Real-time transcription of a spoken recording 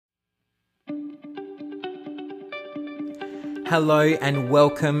Hello and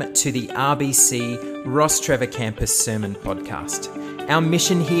welcome to the RBC Ross Trevor Campus Sermon Podcast. Our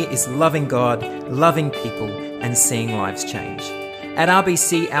mission here is loving God, loving people and seeing lives change. At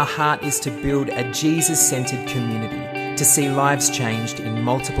RBC, our heart is to build a Jesus-centered community to see lives changed in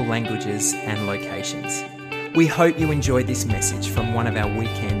multiple languages and locations. We hope you enjoyed this message from one of our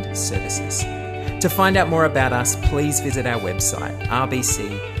weekend services. To find out more about us, please visit our website,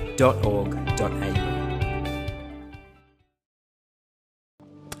 rbc.org.au.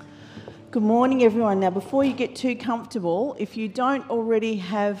 Good morning, everyone. Now, before you get too comfortable, if you don't already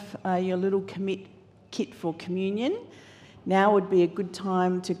have your little kit for communion, now would be a good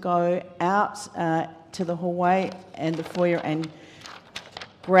time to go out to the hallway and the foyer and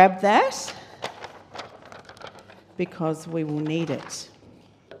grab that, because we will need it.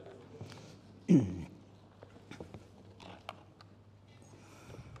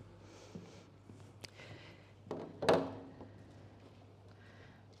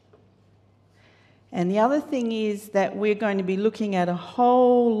 And the other thing is that we're going to be looking at a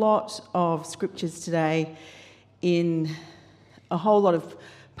whole lot of scriptures today in a whole lot of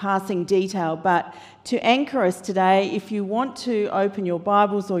passing detail. But to anchor us today, if you want to open your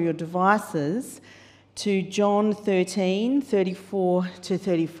Bibles or your devices to John 13, 34 to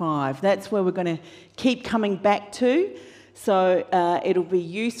 35. That's where we're going to keep coming back to. So it'll be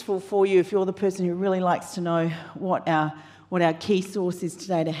useful for you if you're the person who really likes to know what our key source is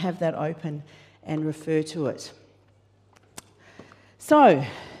today, to have that open and refer to it. So,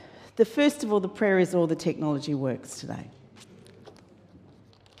 first of all, the prayer is all the technology works today.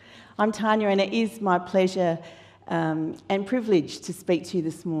 I'm Tanya, and it is my pleasure and privilege to speak to you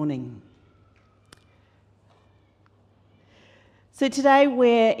this morning. So today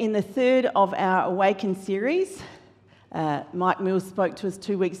we're in the third of our Awaken series. Mike Mills spoke to us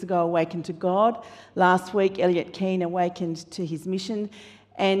 2 weeks ago, Awaken to God. Last week, Elliot Keane awakened to his mission.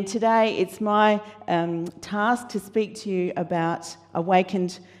 And today it's my task to speak to you about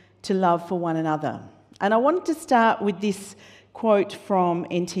awakened to love for one another. And I wanted to start with this quote from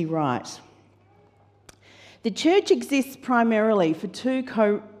N.T. Wright. The church exists primarily for two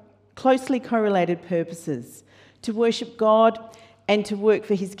closely correlated purposes: to worship God and to work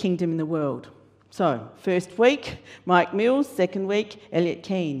for his kingdom in the world. So, first week, Mike Mills; second week, Elliot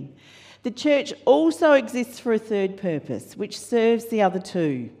Keane. The church also exists for a third purpose, which serves the other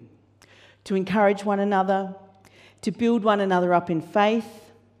two: to encourage one another, to build one another up in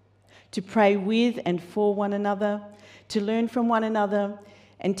faith, to pray with and for one another, to learn from one another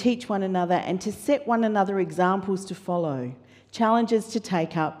and teach one another, and to set one another examples to follow, challenges to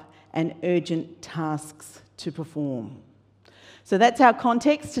take up, and urgent tasks to perform. So that's our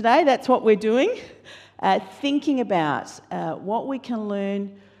context today. That's what we're doing, thinking about what we can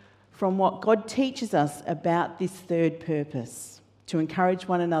learn from what God teaches us about this third purpose: to encourage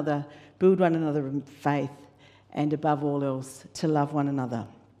one another, build one another in faith, and above all else, to love one another.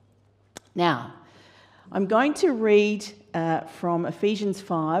 Now, I'm going to read from Ephesians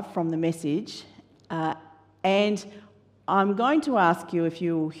 5 from the Message, and I'm going to ask you if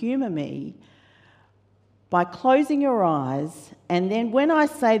you'll humour me by closing your eyes, and then when I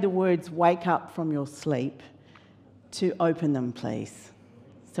say the words "wake up from your sleep," to open them, please.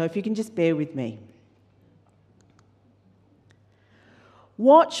 So if you can just bear with me.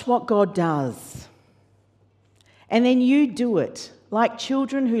 Watch what God does, and then you do it, like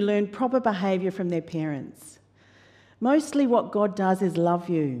children who learn proper behaviour from their parents. Mostly what God does is love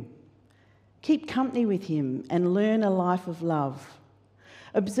you. Keep company with him and learn a life of love.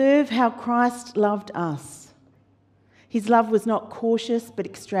 Observe how Christ loved us. His love was not cautious but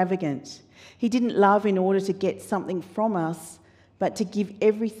extravagant. He didn't love in order to get something from us, but to give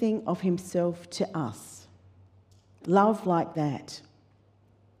everything of himself to us. Love like that.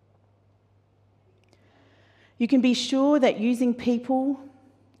 You can be sure that using people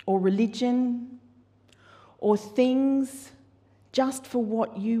or religion or things just for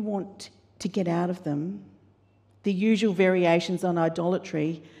what you want to get out of them, the usual variations on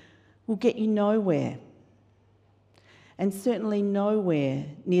idolatry, will get you nowhere. And certainly nowhere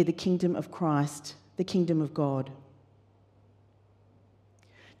near the kingdom of Christ, the kingdom of God.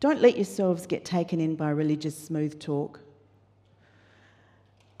 Don't let yourselves get taken in by religious smooth talk.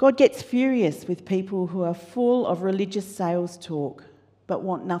 God gets furious with people who are full of religious sales talk but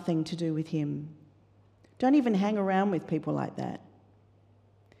want nothing to do with him. Don't even hang around with people like that.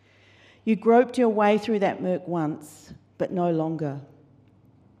 You groped your way through that murk once, but no longer.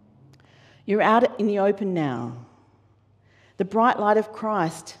 You're out in the open now. The bright light of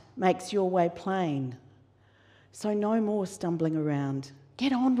Christ makes your way plain. So no more stumbling around.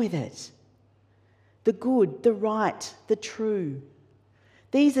 Get on with it. the good, the right, the true.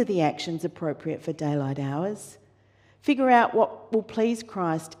 These are the actions appropriate for daylight hours. Figure out what will please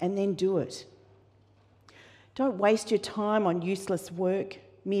Christ and then do it. Don't waste your time on useless work,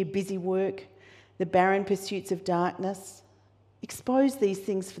 mere busy work, the barren pursuits of darkness. Expose these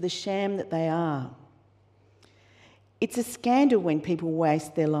things for the sham that they are. It's a scandal when people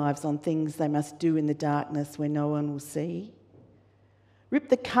waste their lives on things they must do in the darkness where no one will see. Rip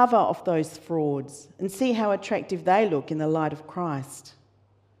the cover off those frauds and see how attractive they look in the light of Christ.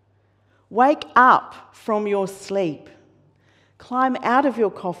 Wake up from your sleep. Climb out of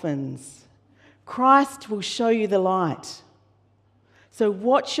your coffins. Christ will show you the light. So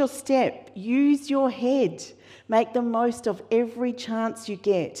watch your step. Use your head. Make the most of every chance you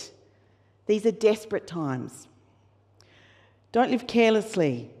get. These are desperate times. Don't live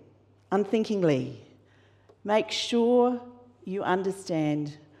carelessly, unthinkingly. Make sure you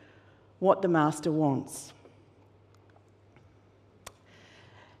understand what the Master wants.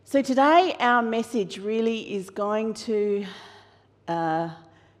 So today our message really is going to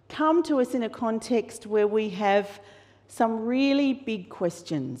come to us in a context where we have some really big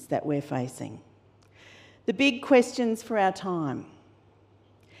questions that we're facing. The big questions for our time.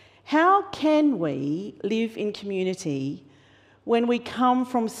 How can we live in community when we come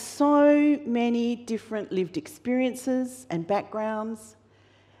from so many different lived experiences and backgrounds,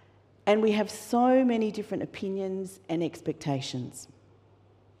 and we have so many different opinions and expectations?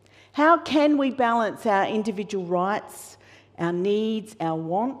 How can we balance our individual rights, our needs, our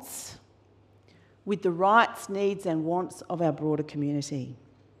wants, with the rights, needs and wants of our broader community?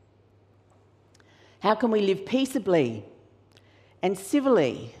 How can we live peaceably and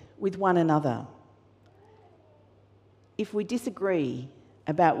civilly with one another if we disagree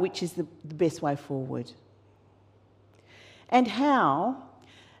about which is the best way forward? And how,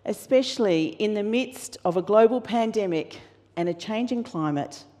 especially in the midst of a global pandemic and a changing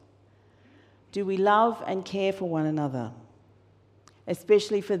climate, do we love and care for one another,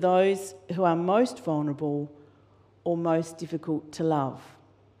 especially for those who are most vulnerable or most difficult to love?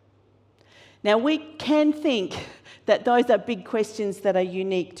 Now, we can think that those are big questions that are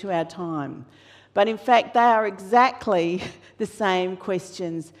unique to our time, but in fact, they are exactly the same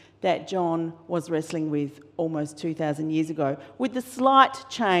questions that John was wrestling with almost 2,000 years ago, with the slight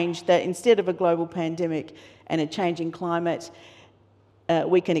change that instead of a global pandemic and a changing climate,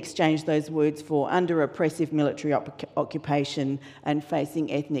 we can exchange those words for under oppressive military occupation and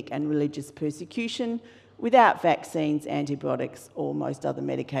facing ethnic and religious persecution without vaccines, antibiotics, or most other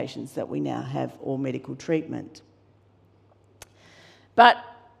medications that we now have, or medical treatment. But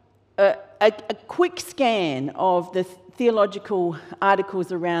a quick scan of the theological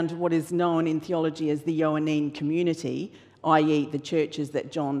articles around what is known in theology as the Johannine community, i.e. the churches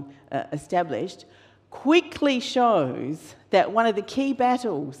that John established, quickly shows that one of the key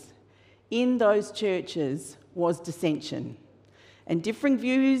battles in those churches was dissension and differing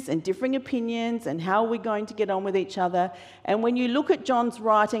views and differing opinions and how we're going to get on with each other. And when you look at John's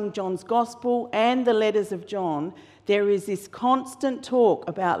writing, John's gospel and the letters of John, there is this constant talk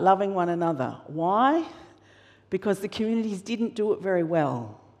about loving one another. Why? Because the communities didn't do it very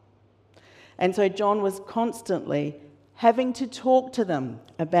well. And so John was constantly having to talk to them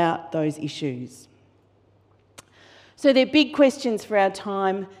about those issues. So they're big questions for our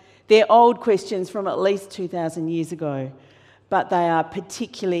time. They're old questions from at least 2,000 years ago, but they are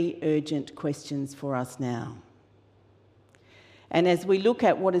particularly urgent questions for us now. And as we look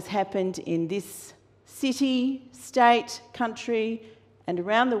at what has happened in this city, state, country, and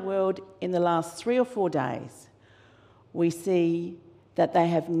around the world in the last 3 or 4 days, we see that they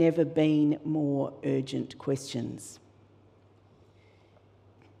have never been more urgent questions.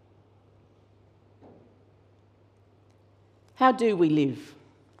 How do we live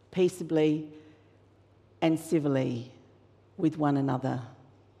peaceably and civilly with one another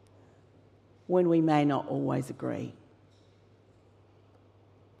when we may not always agree?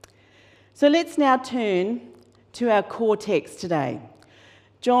 So let's now turn to our core text today,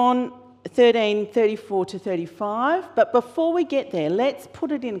 John 13:34 to 35. But before we get there, let's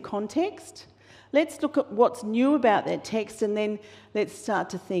put it in context. Let's look at what's new about that text, and then let's start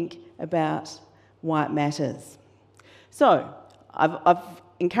to think about why it matters. So I've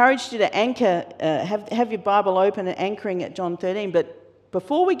encouraged you to anchor, have your Bible open and anchoring at John 13. But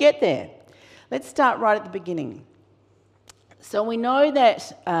before we get there, let's start right at the beginning. So we know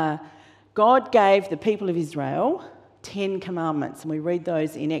that God gave the people of Israel 10 commandments, and we read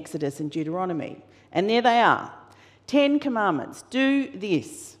those in Exodus and Deuteronomy. And there they are, 10 commandments. Do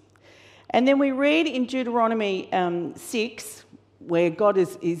this. And then we read in Deuteronomy 6, where God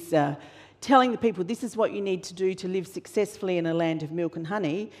is telling the people this is what you need to do to live successfully in a land of milk and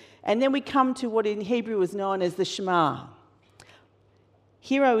honey. And then we come to what in Hebrew is known as the Shema.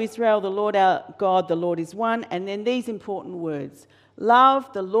 Hear, O Israel, the Lord our God, the Lord is one. And then these important words: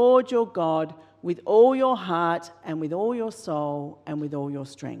 love the Lord your God with all your heart and with all your soul and with all your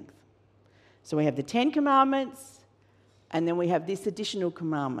strength. So we have the 10 commandments, and then we have this additional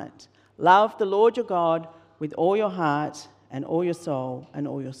commandment: love the Lord your God with all your heart and all your soul and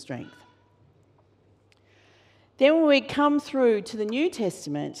all your strength. Then when we come through to the New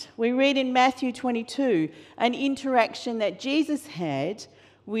Testament, we read in Matthew 22 an interaction that Jesus had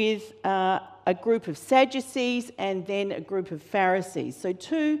with a group of Sadducees and then a group of Pharisees. So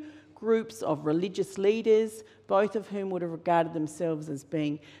two groups of religious leaders, both of whom would have regarded themselves as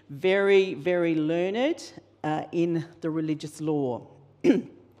being very, very learned in the religious law.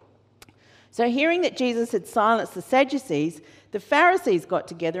 So hearing that Jesus had silenced the Sadducees, the Pharisees got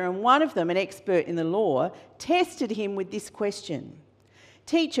together, and one of them, an expert in the law, tested him with this question: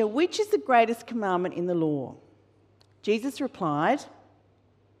 "Teacher, which is the greatest commandment in the law?" Jesus replied,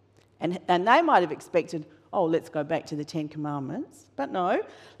 and they might have expected, oh, let's go back to the 10 commandments. But no,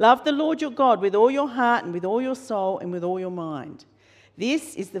 love the Lord your God with all your heart and with all your soul and with all your mind.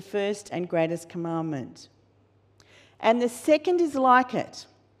 This is the first and greatest commandment. And the second is like it: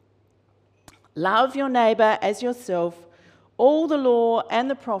 love your neighbour as yourself. All the law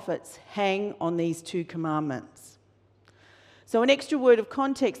and the prophets hang on these 2 commandments. So an extra word of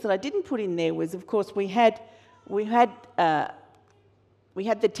context that I didn't put in there was, of course, we had the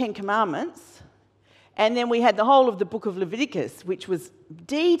 10 commandments, and then we had the whole of the book of Leviticus, which was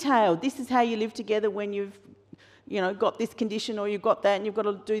detailed. This is how you live together when you've got this condition, or you've got that, and you've got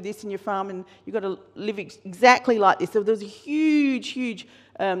to do this in your farm, and you've got to live exactly like this. So there was a huge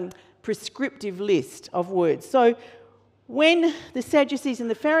prescriptive list of words. So when the Sadducees and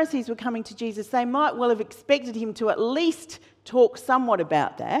the Pharisees were coming to Jesus, they might well have expected him to at least talk somewhat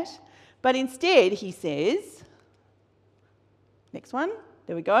about that. But instead, he says, next one,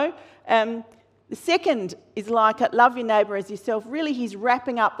 there we go. The second is like it: love your neighbour as yourself. Really, he's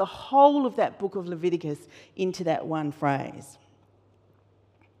wrapping up the whole of that book of Leviticus into that one phrase.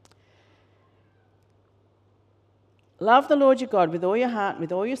 Love the Lord your God with all your heart,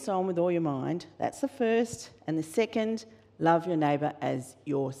 with all your soul, and with all your mind. That's the first. And the second, love your neighbour as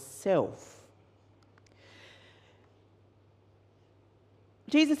yourself.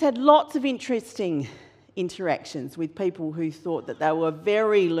 Jesus had lots of interesting interactions with people who thought that they were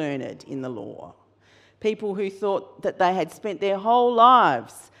very learned in the law. People who thought that they had spent their whole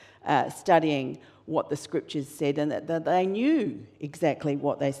lives studying what the scriptures said, and that they knew exactly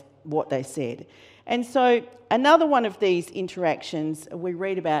what they said. And so another one of these interactions we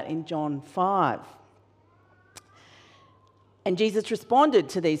read about in John 5. And Jesus responded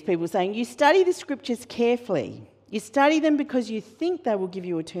to these people saying, "You study the scriptures carefully. You study them because you think they will give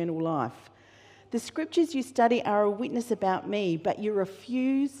you eternal life. The scriptures you study are a witness about me, but you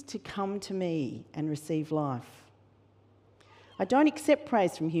refuse to come to me and receive life. I don't accept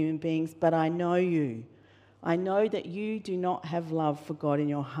praise from human beings, but I know you. I know that you do not have love for God in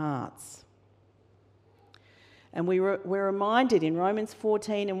your hearts." And we're reminded in Romans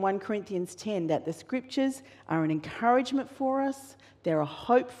 14 and 1 Corinthians 10 that the scriptures are an encouragement for us, they're a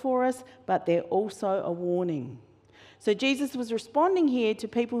hope for us, but they're also a warning. So Jesus was responding here to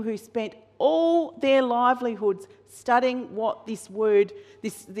people who spent all their livelihoods studying what this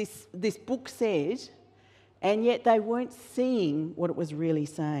book said, and yet they weren't seeing what it was really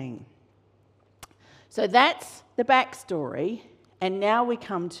saying. So that's the backstory, and now we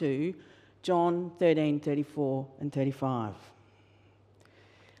come to John 13, 34 and 35.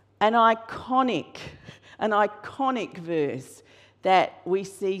 An iconic verse that we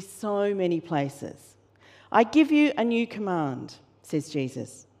see so many places. "I give you a new command," says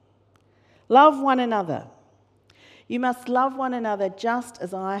Jesus. "Love one another. You must love one another just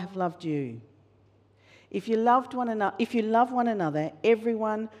as I have loved you. If you love one another,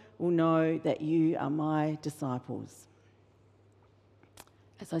 everyone will know that you are my disciples."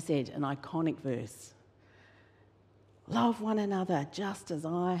 As I said, an iconic verse. Love one another just as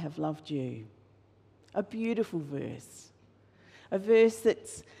I have loved you. A beautiful verse. A verse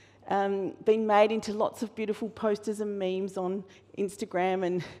that's been made into lots of beautiful posters and memes on Instagram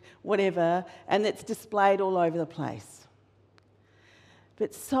and whatever, and that's displayed all over the place.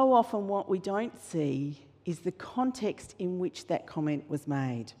 But so often what we don't see is the context in which that comment was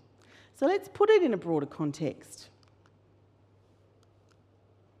made. So let's put it in a broader context.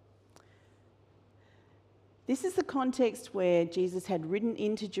 This is the context where Jesus had ridden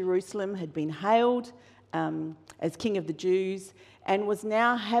into Jerusalem, had been hailed as King of the Jews, and was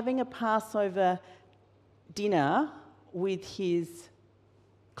now having a Passover dinner with his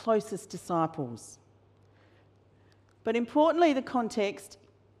closest disciples. But importantly, the context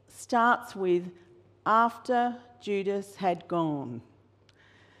starts with after Judas had gone.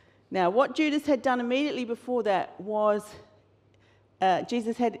 Now, what Judas had done immediately before that was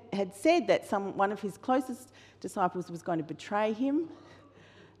Jesus had said that one of his closest disciples was going to betray him.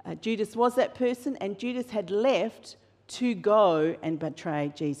 Judas was that person, and Judas had left to go and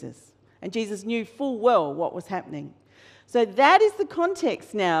betray Jesus. And Jesus knew full well what was happening. So that is the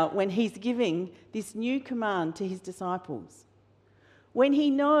context now when he's giving this new command to his disciples. When he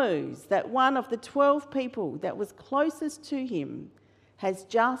knows that one of the 12 people that was closest to him has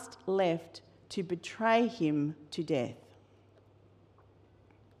just left to betray him to death.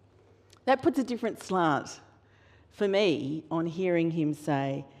 That puts a different slant for me on hearing him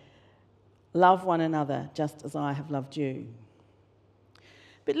say, "Love one another just as I have loved you."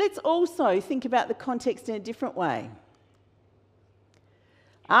 But let's also think about the context in a different way.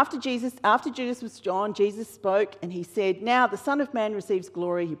 After Judas was gone, Jesus spoke and he said, "Now the Son of Man receives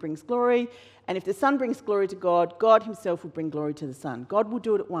glory, he brings glory. And if the Son brings glory to God, God himself will bring glory to the Son. God will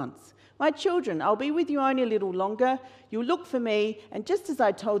do it at once. My children, I'll be with you only a little longer. You'll look for me, and just as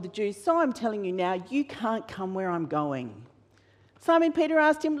I told the Jews, so I'm telling you now, you can't come where I'm going." Simon Peter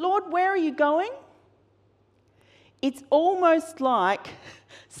asked him, "Lord, where are you going?" It's almost like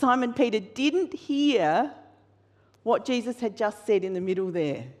Simon Peter didn't hear what Jesus had just said in the middle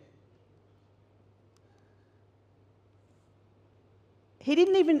there. He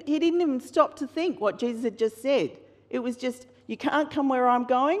didn't even stop to think what Jesus had just said. It was just, "You can't come where I'm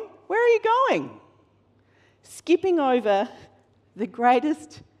going? Where are you going?" Skipping over the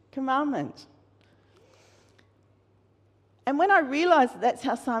greatest commandment. And when I realised that that's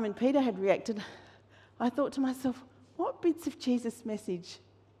how Simon Peter had reacted, I thought to myself, what bits of Jesus' message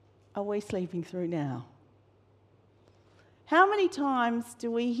are we sleeping through now? How many times do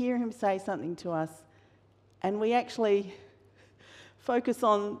we hear him say something to us and we actually focus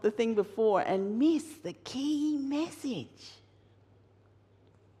on the thing before and miss the key message?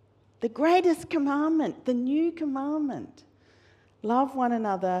 The greatest commandment, the new commandment. Love one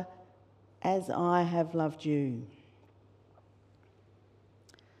another as I have loved you.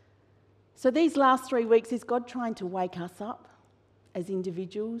 So these last 3 weeks, is God trying to wake us up as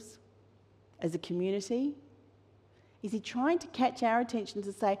individuals, as a community? Is he trying to catch our attention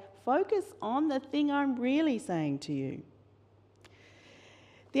to say, focus on the thing I'm really saying to you?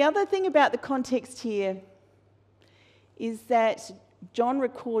 The other thing about the context here is that John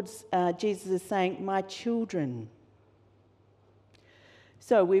records Jesus as saying, "My children."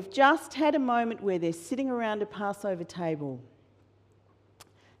 So we've just had a moment where they're sitting around a Passover table,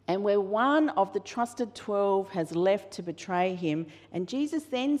 and where one of the trusted 12 has left to betray him, and Jesus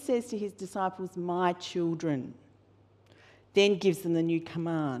then says to his disciples, "My children," then gives them the new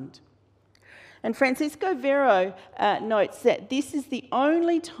command. And Francisco Vero notes that this is the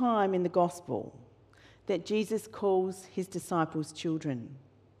only time in the gospel that Jesus calls his disciples children,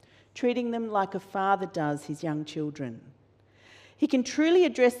 treating them like a father does his young children. He can truly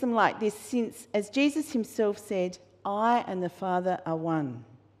address them like this since, as Jesus himself said, "I and the Father are one,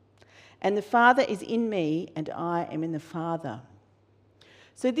 and the Father is in me and I am in the Father."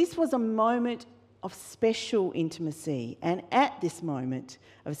 So this was a moment of special intimacy, and at this moment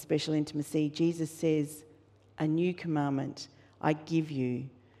of special intimacy, Jesus says, "A new commandment I give you,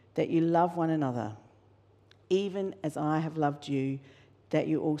 that you love one another, even as I have loved you, that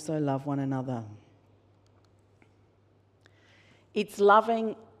you also love one another." It's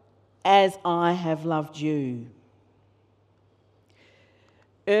loving as I have loved you.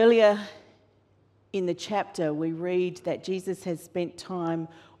 Earlier in the chapter, we read that Jesus has spent time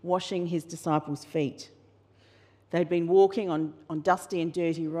washing his disciples' feet. They'd been walking on dusty and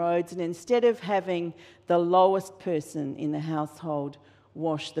dirty roads, and instead of having the lowest person in the household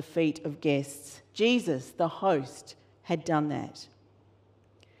wash the feet of guests, Jesus, the host, had done that.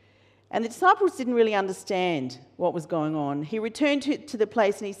 And the disciples didn't really understand what was going on. He returned to the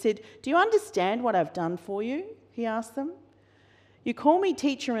place and he said, "Do you understand what I've done for you?" he asked them. "You call me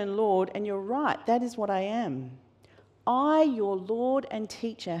teacher and Lord, and you're right, that is what I am. I, your Lord and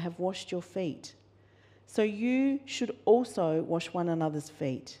teacher, have washed your feet. So you should also wash one another's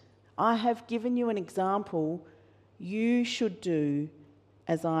feet. I have given you an example. You should do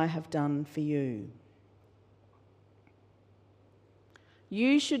as I have done for you."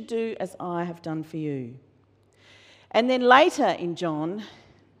 You should do as I have done for you. And then later in John,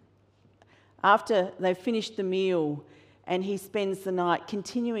 after they've finished the meal, and he spends the night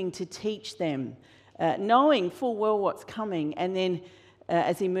continuing to teach them knowing full well what's coming, and then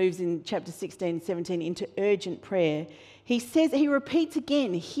as he moves in chapter 16, 17 into urgent prayer, he repeats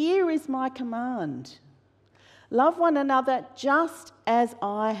again, "Here is my command. Love one another just as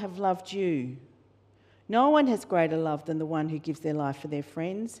I have loved you. No one has greater love than the one who gives their life for their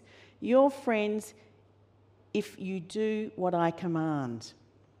friends. Your friends if you do what I command."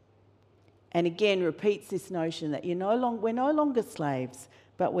 And again repeats this notion that we're no longer slaves,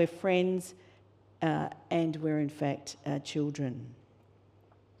 but we're friends and we're in fact children.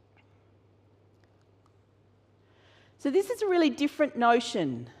 So this is a really different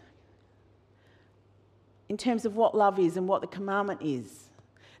notion in terms of what love is and what the commandment is.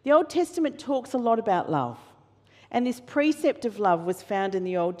 The Old Testament talks a lot about love, and this precept of love was found in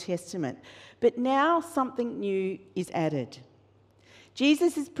the Old Testament. But now something new is added.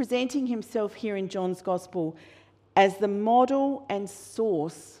 Jesus is presenting himself here in John's Gospel as the model and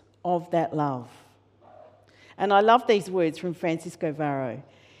source of that love. And I love these words from Francisco Varro.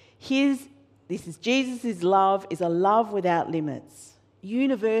 This is Jesus' love is a love without limits,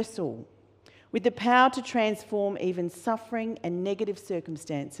 universal, with the power to transform even suffering and negative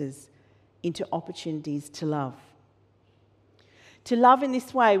circumstances into opportunities to love. To love in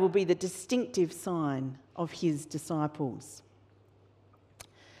this way will be the distinctive sign of his disciples.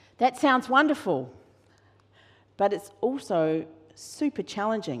 That sounds wonderful, but it's also super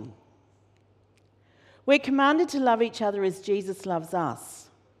challenging. We're commanded to love each other as Jesus loves us.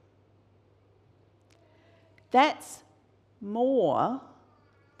 That's more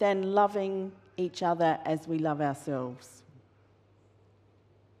than loving each other as we love ourselves.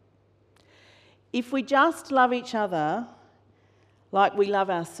 If we just love each other like we love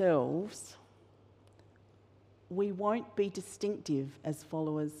ourselves, we won't be distinctive as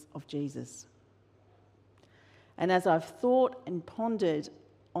followers of Jesus. And as I've thought and pondered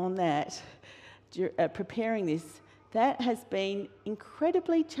on that, preparing this, that has been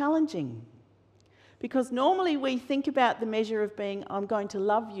incredibly challenging. Because normally we think about the measure of being, I'm going to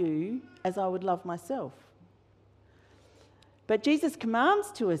love you as I would love myself. But Jesus'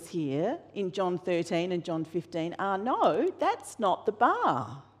 commands to us here in John 13 and John 15 are, no, that's not the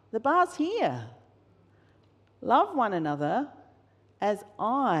bar. The bar's here. Love one another as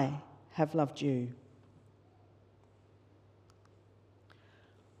I have loved you.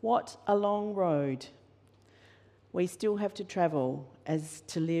 What a long road we still have to travel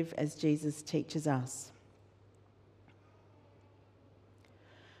to live as Jesus teaches us.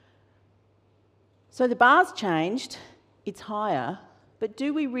 So the bar's changed, it's higher, but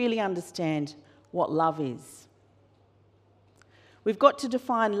do we really understand what love is? We've got to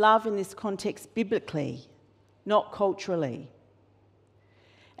define love in this context biblically, not culturally.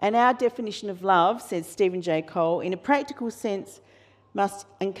 And our definition of love, says Stephen J. Cole, in a practical sense, must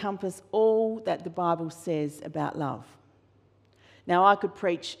encompass all that the Bible says about love. Now, I could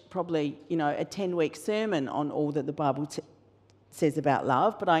preach probably, a 10-week sermon on all that the Bible says about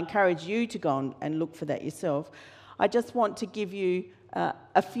love, but I encourage you to go and look for that yourself. I just want to give you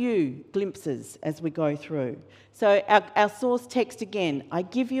a few glimpses as we go through. So our source text again, I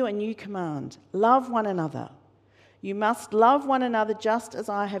give you a new command, love one another. You must love one another just as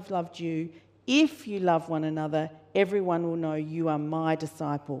I have loved you. If you love one another, everyone will know you are my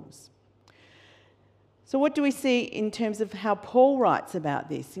disciples. So what do we see in terms of how Paul writes about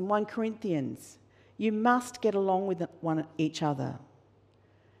this in 1 Corinthians? You must get along with each other.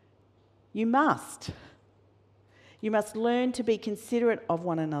 You must. You must learn to be considerate of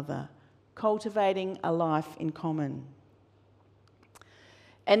one another, cultivating a life in common.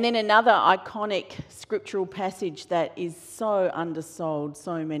 And then another iconic scriptural passage that is so undersold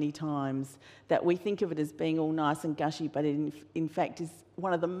so many times that we think of it as being all nice and gushy, but it in fact is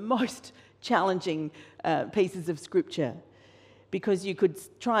one of the most challenging pieces of scripture, because you could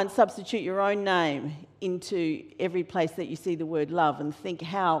try and substitute your own name into every place that you see the word love and think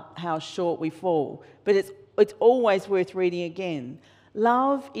how short we fall. But it's always worth reading again.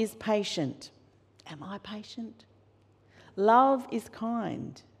 Love is patient. Am I patient? Love is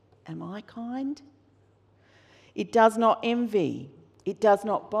kind. Am I kind? It does not envy. It does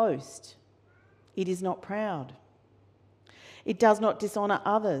not boast. It is not proud. It does not dishonour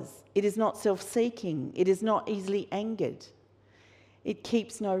others. It is not self-seeking. It is not easily angered. It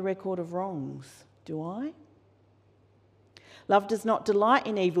keeps no record of wrongs. Do I? Love does not delight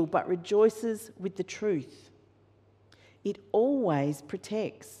in evil, but rejoices with the truth. It always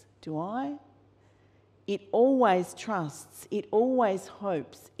protects. Do I? It always trusts. It always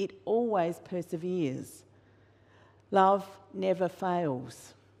hopes. It always perseveres. Love never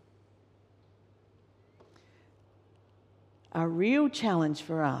fails. A real challenge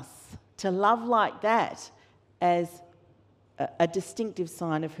for us to love like that as a distinctive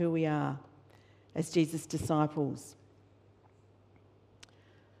sign of who we are as Jesus' disciples.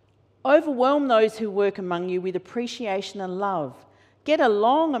 Overwhelm those who work among you with appreciation and love. Get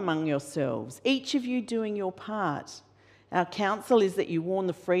along among yourselves, each of you doing your part. Our counsel is that you warn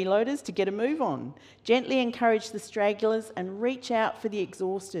the freeloaders to get a move on, gently encourage the stragglers, and reach out for the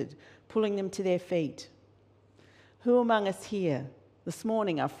exhausted, pulling them to their feet. Who among us here this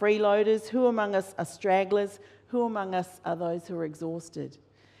morning are freeloaders? Who among us are stragglers? Who among us are those who are exhausted?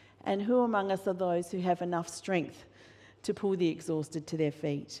 And who among us are those who have enough strength to pull the exhausted to their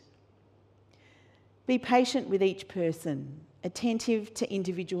feet? Be patient with each person, attentive to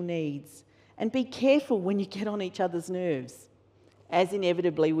individual needs, and be careful when you get on each other's nerves, as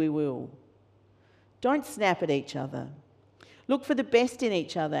inevitably we will. Don't snap at each other. Look for the best in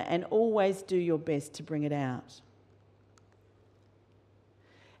each other and always do your best to bring it out.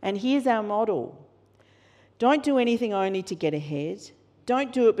 And here's our model. Don't do anything only to get ahead.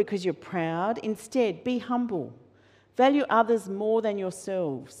 Don't do it because you're proud. Instead, be humble. Value others more than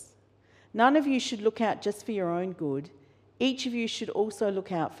yourselves. None of you should look out just for your own good. Each of you should also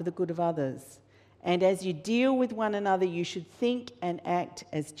look out for the good of others. And as you deal with one another, you should think and act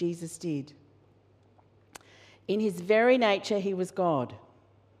as Jesus did. In his very nature, he was God.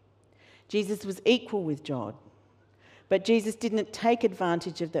 Jesus was equal with God. But Jesus didn't take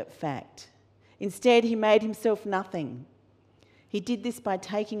advantage of that fact. Instead, he made himself nothing. He did this by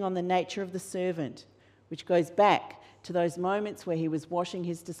taking on the nature of the servant, which goes back to those moments where he was washing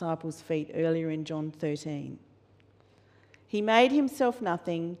his disciples' feet earlier in John 13. He made himself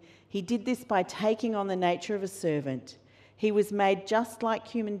nothing. He did this by taking on the nature of a servant. He was made just like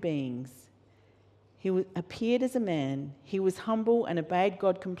human beings. He appeared as a man. He was humble and obeyed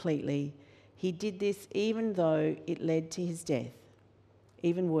God completely. He did this even though it led to his death.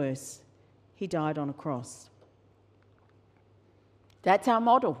 Even worse, he died on a cross. That's our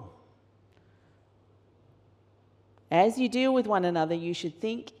model. As you deal with one another, you should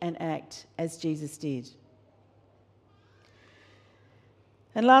think and act as Jesus did.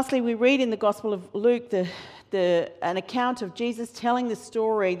 And lastly, we read in the Gospel of Luke an account of Jesus telling the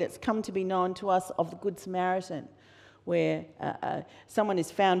story that's come to be known to us of the Good Samaritan, where someone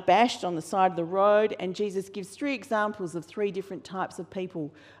is found bashed on the side of the road, and Jesus gives 3 examples of 3 different types of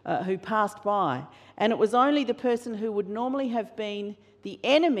people who passed by. And it was only the person who would normally have been the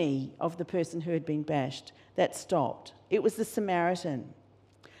enemy of the person who had been bashed that stopped. It was the Samaritan.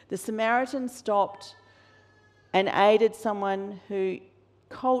 The Samaritan stopped and aided someone who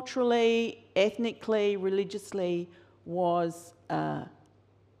culturally, ethnically, religiously was an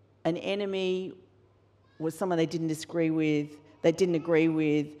enemy, was someone they didn't agree with,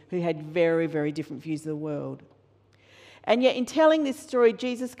 who had very, very different views of the world. And yet in telling this story,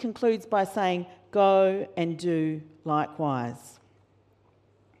 Jesus concludes by saying, "Go and do likewise."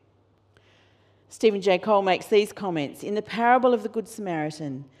 Stephen J. Cole makes these comments. In the parable of the Good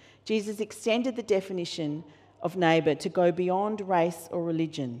Samaritan, Jesus extended the definition of neighbour to go beyond race or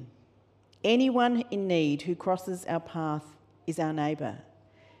religion. Anyone in need who crosses our path is our neighbour.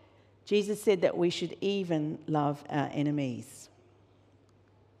 Jesus said that we should even love our enemies.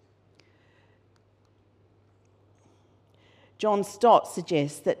 John Stott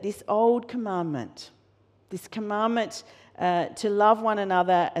suggests that this old commandment, to love one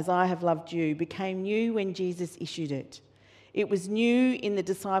another as I have loved you, became new when Jesus issued it. It was new in the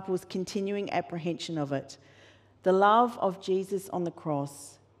disciples' continuing apprehension of it. The love of Jesus on the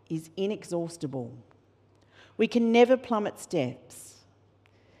cross is inexhaustible. We can never plumb its depths.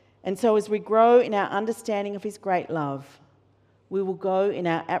 And so as we grow in our understanding of his great love, we will grow in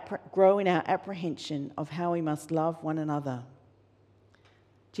our apprehension of how we must love one another.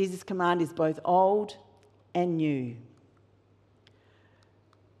 Jesus' command is both old and new.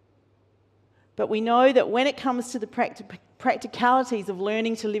 But we know that when it comes to the practicalities of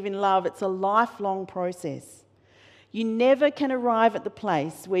learning to live in love, it's a lifelong process. You never can arrive at the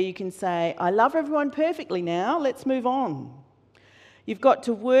place where you can say, I love everyone perfectly now, let's move on. You've got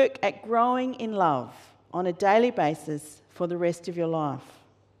to work at growing in love on a daily basis for the rest of your life.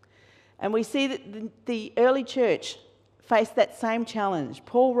 And we see that the early church faced that same challenge.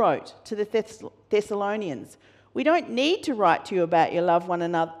 Paul wrote to the Thessalonians, we don't need to write to you about your love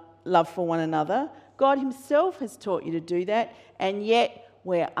for one another. God himself has taught you to do that, and yet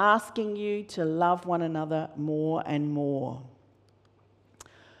we're asking you to love one another more and more.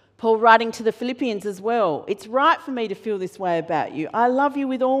 Paul writing to the Philippians as well, it's right for me to feel this way about you. I love you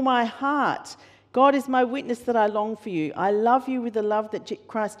with all my heart. God is my witness that I long for you. I love you with the love that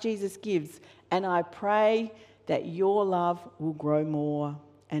Christ Jesus gives, and I pray that your love will grow more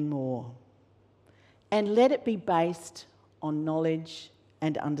and more. And let it be based on knowledge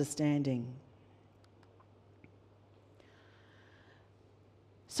and understanding.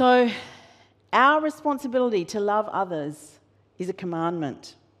 So, our responsibility to love others is a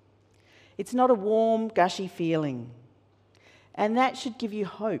commandment. It's not a warm, gushy feeling. And that should give you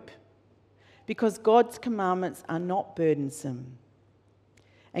hope, because God's commandments are not burdensome.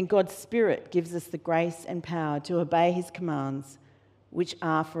 And God's Spirit gives us the grace and power to obey his commands, which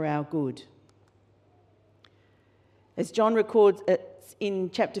are for our good. As John records in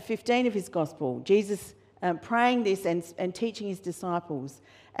chapter 15 of his Gospel, Jesus praying this and teaching his disciples,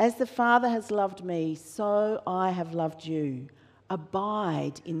 "As the Father has loved me, so I have loved you.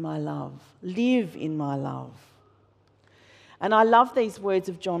 Abide in my love. Live in my love." And I love these words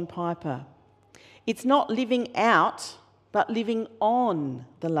of John Piper. It's not living out, but living on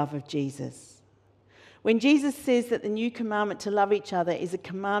the love of Jesus. When Jesus says that the new commandment to love each other is a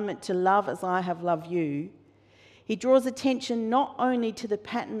commandment to love as I have loved you, he draws attention not only to the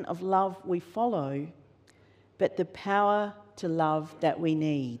pattern of love we follow, but the power to love that we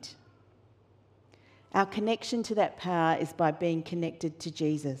need. Our connection to that power is by being connected to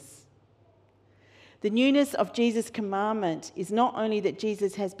Jesus. The newness of Jesus' commandment is not only that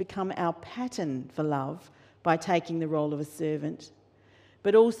Jesus has become our pattern for love by taking the role of a servant,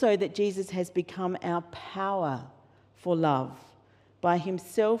 but also that Jesus has become our power for love by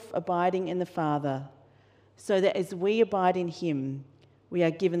himself abiding in the Father, so that as we abide in him, we are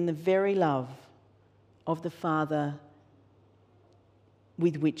given the very love of the Father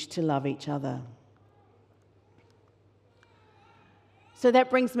with which to love each other. So that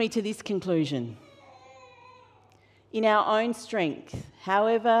brings me to this conclusion. In our own strength,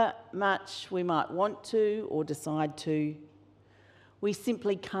 however much we might want to or decide to, we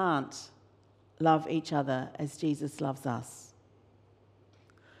simply can't love each other as Jesus loves us.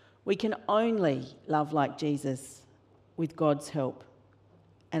 We can only love like Jesus with God's help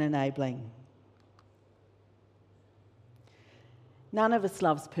and enabling. None of us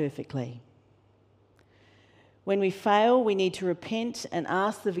loves perfectly. When we fail, we need to repent and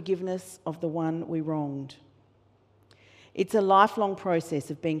ask the forgiveness of the one we wronged. It's a lifelong process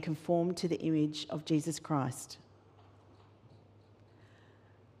of being conformed to the image of Jesus Christ.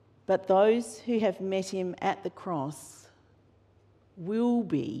 But those who have met him at the cross will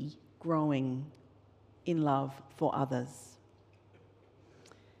be growing in love for others.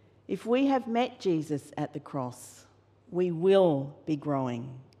 If we have met Jesus at the cross, we will be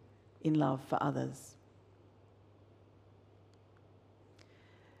growing in love for others.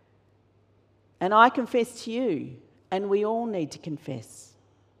 And I confess to you, and we all need to confess,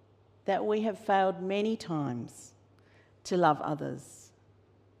 that we have failed many times to love others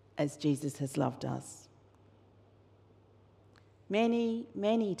as Jesus has loved us. Many,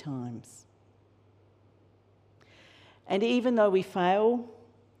 many times. And even though we fail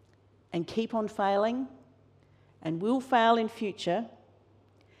and keep on failing and will fail in future,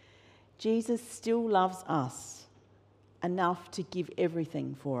 Jesus still loves us enough to give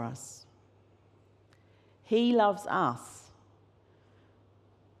everything for us. He loves us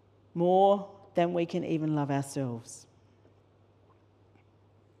more than we can even love ourselves.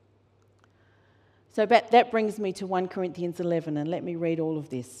 So that brings me to 1 Corinthians 11, and let me read all of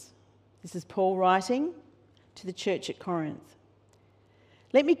this. This is Paul writing to the church at Corinth.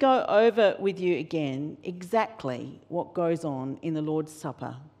 Let me go over with you again exactly what goes on in the Lord's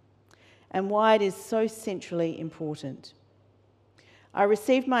Supper and why it is so centrally important. I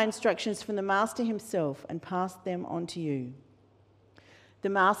received my instructions from the Master himself and passed them on to you. The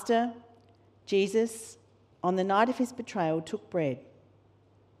Master, Jesus, on the night of his betrayal, took bread.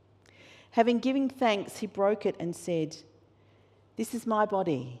 Having given thanks, he broke it and said, "This is my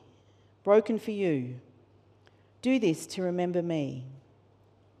body, broken for you. Do this to remember me."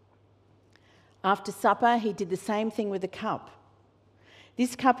 After supper, he did the same thing with the cup.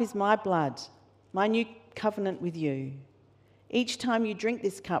 "This cup is my blood, my new covenant with you. Each time you drink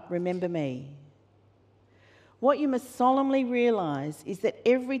this cup, remember me." What you must solemnly realise is that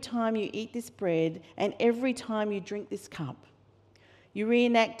every time you eat this bread and every time you drink this cup, you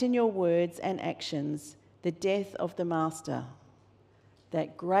reenact in your words and actions the death of the Master,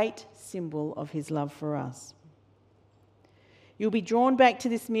 that great symbol of his love for us. You'll be drawn back to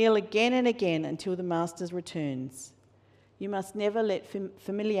this meal again and again until the Master returns. You must never let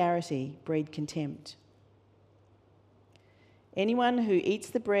familiarity breed contempt. Anyone who eats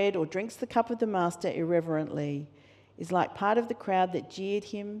the bread or drinks the cup of the Master irreverently is like part of the crowd that jeered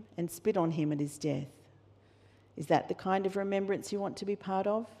him and spit on him at his death. Is that the kind of remembrance you want to be part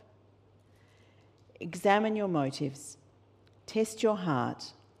of? Examine your motives. Test your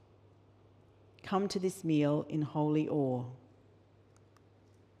heart. come to this meal in holy awe.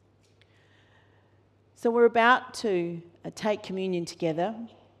 So we're about to take communion together.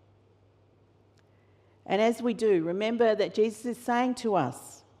 And as we do, remember that Jesus is saying to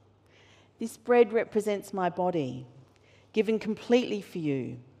us, this bread represents my body, given completely for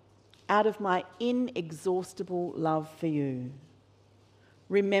you, out of my inexhaustible love for you.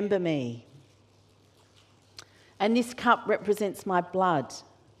 Remember me. And this cup represents my blood,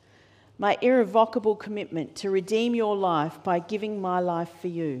 my irrevocable commitment to redeem your life by giving my life for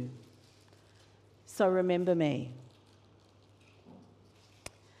you. So remember me.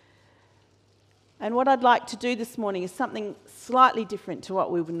 And what I'd like to do this morning is something slightly different to what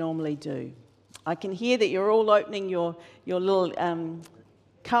we would normally do. I can hear that you're all opening your little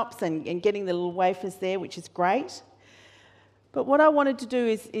cups and getting the little wafers there, which is great. But what I wanted to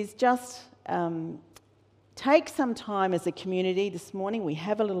do is just take some time as a community this morning. We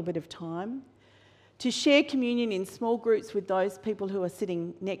have a little bit of time to share communion in small groups with those people who are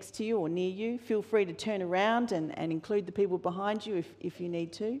sitting next to you or near you. Feel free to turn around and include the people behind you if you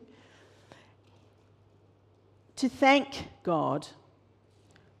need to. To thank God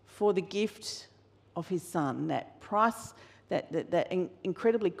for the gift of his Son, that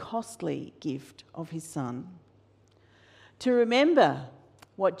incredibly costly gift of his Son. To remember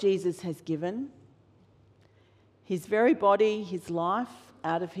what Jesus has given, his very body, his life,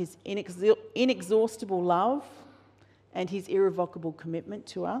 out of his inexhaustible love and his irrevocable commitment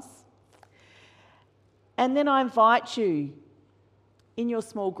to us. And then I invite you in your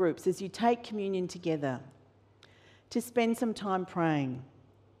small groups as you take communion together to spend some time praying.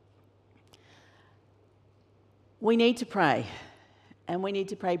 We need to pray, and we need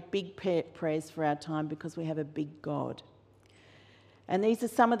to pray big prayers for our time because we have a big God. And these are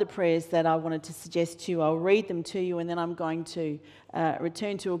some of the prayers that I wanted to suggest to you. I'll read them to you, and then I'm going to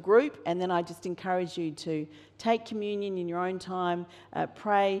return to a group, and then I just encourage you to take communion in your own time,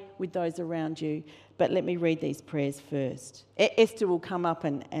 pray with those around you. But let me read these prayers first. Esther will come up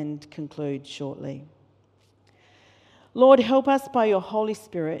and conclude shortly. Lord, help us by your Holy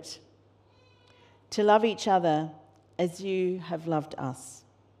Spirit to love each other as you have loved us.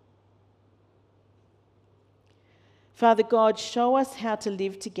 Father God, show us how to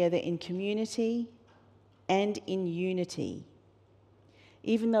live together in community and in unity,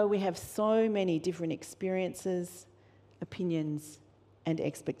 even though we have so many different experiences, opinions, and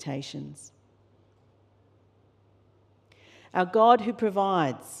expectations. Our God who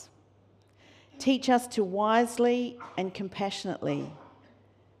provides, teach us to wisely and compassionately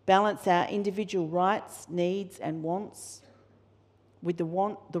balance our individual rights, needs, and wants with the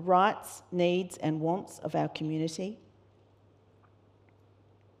rights, needs, and wants of our community.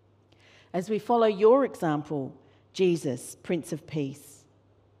 As we follow your example, Jesus, Prince of Peace,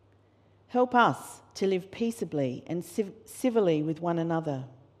 help us to live peaceably and civilly with one another,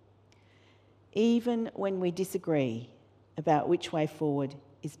 even when we disagree about which way forward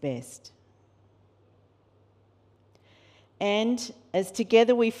is best. And as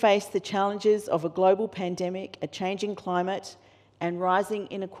together we face the challenges of a global pandemic, a changing climate, and rising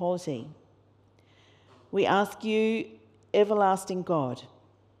inequality, we ask you, everlasting God,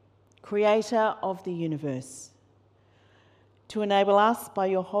 Creator of the universe, to enable us by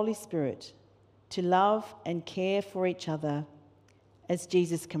your Holy Spirit to love and care for each other as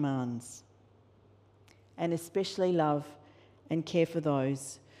Jesus commands, and especially love and care for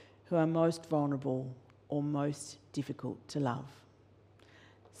those who are most vulnerable or most difficult to love.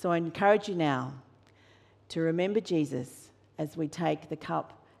 So I encourage you now to remember Jesus as we take the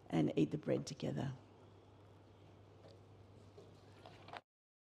cup and eat the bread together.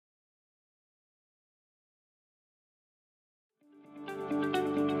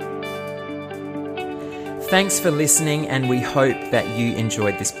 Thanks for listening, and we hope that you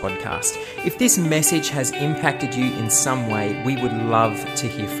enjoyed this podcast. If this message has impacted you in some way, we would love to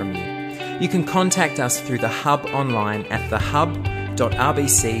hear from you. You can contact us through the Hub online at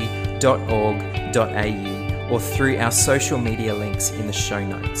thehub.rbc.org.au or through our social media links in the show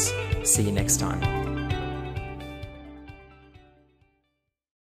notes. See you next time.